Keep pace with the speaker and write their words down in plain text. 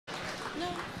No.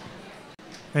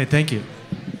 Hey, thank you.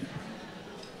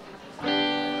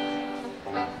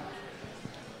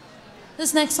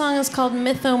 This next song is called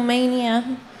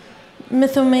Mythomania.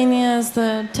 Mythomania is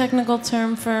the technical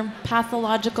term for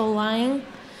pathological lying.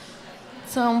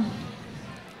 So,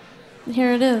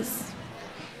 here it is.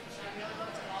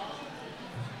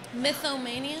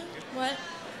 Mythomania? What?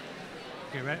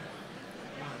 Okay, right?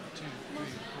 1, 2, 3,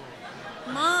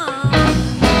 4. Mom!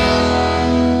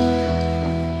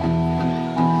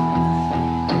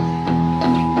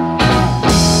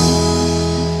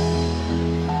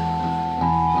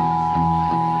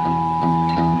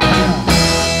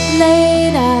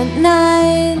 Late at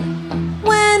night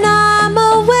when I'm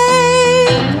awake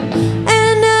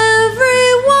and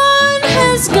everyone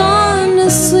has gone to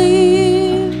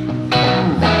sleep,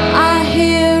 I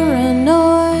hear a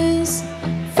noise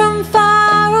from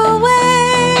far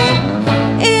away.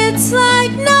 It's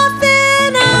like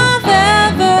nothing I've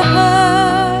ever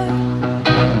heard.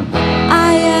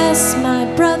 I ask my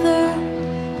brother,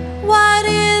 what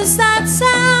is that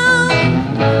sound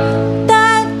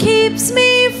that keeps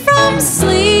me from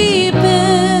sleeping?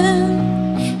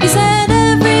 He said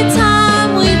every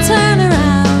time we turn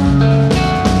around,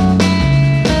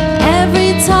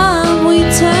 every time we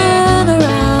turn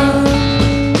around,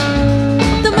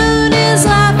 the moon is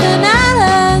laughing at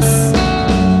us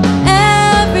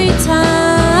every time.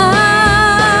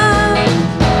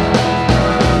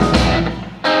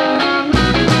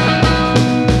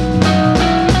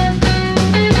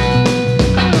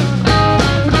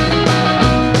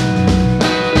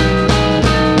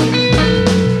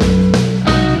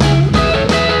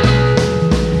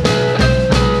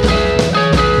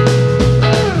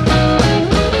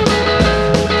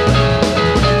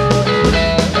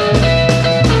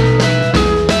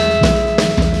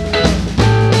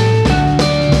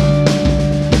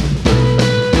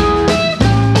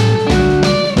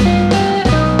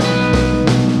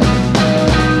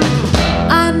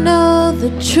 I know the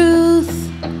truth,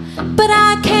 but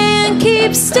I can't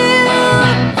keep still.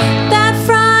 That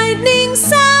frightening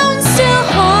sound still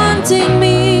haunting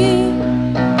me.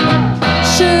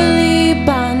 Surely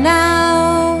by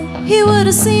now he would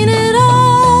have seen it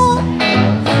all.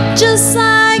 Just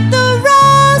like the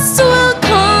rest will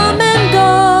come and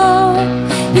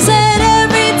go. He said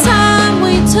every time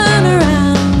we turn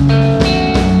around,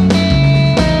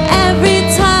 every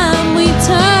time we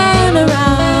turn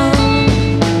around,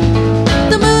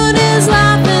 the moon is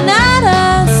laughing at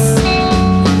us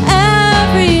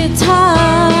every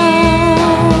time.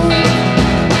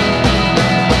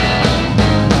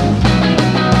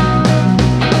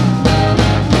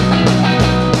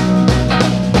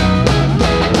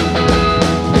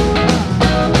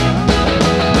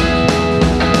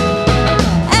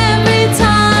 Every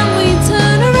time we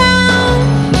turn around,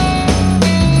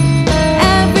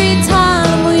 every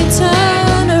time we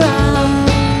turn around,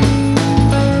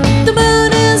 the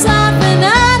moon is laughing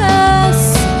at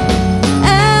us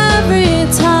every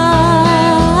time.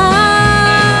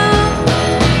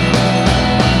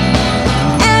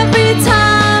 Every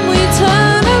time we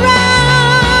turn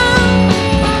around,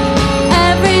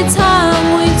 every time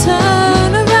we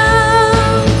turn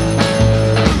around,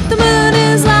 the moon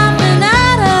is laughing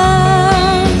at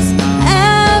us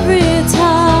every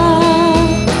time.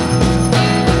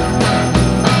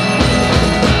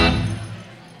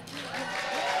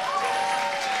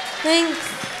 Thanks.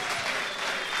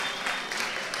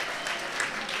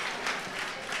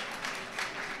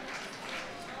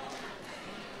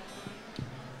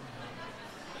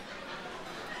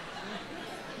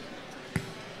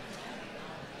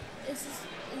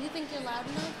 You think you're loud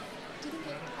enough?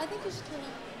 I think you should turn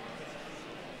up.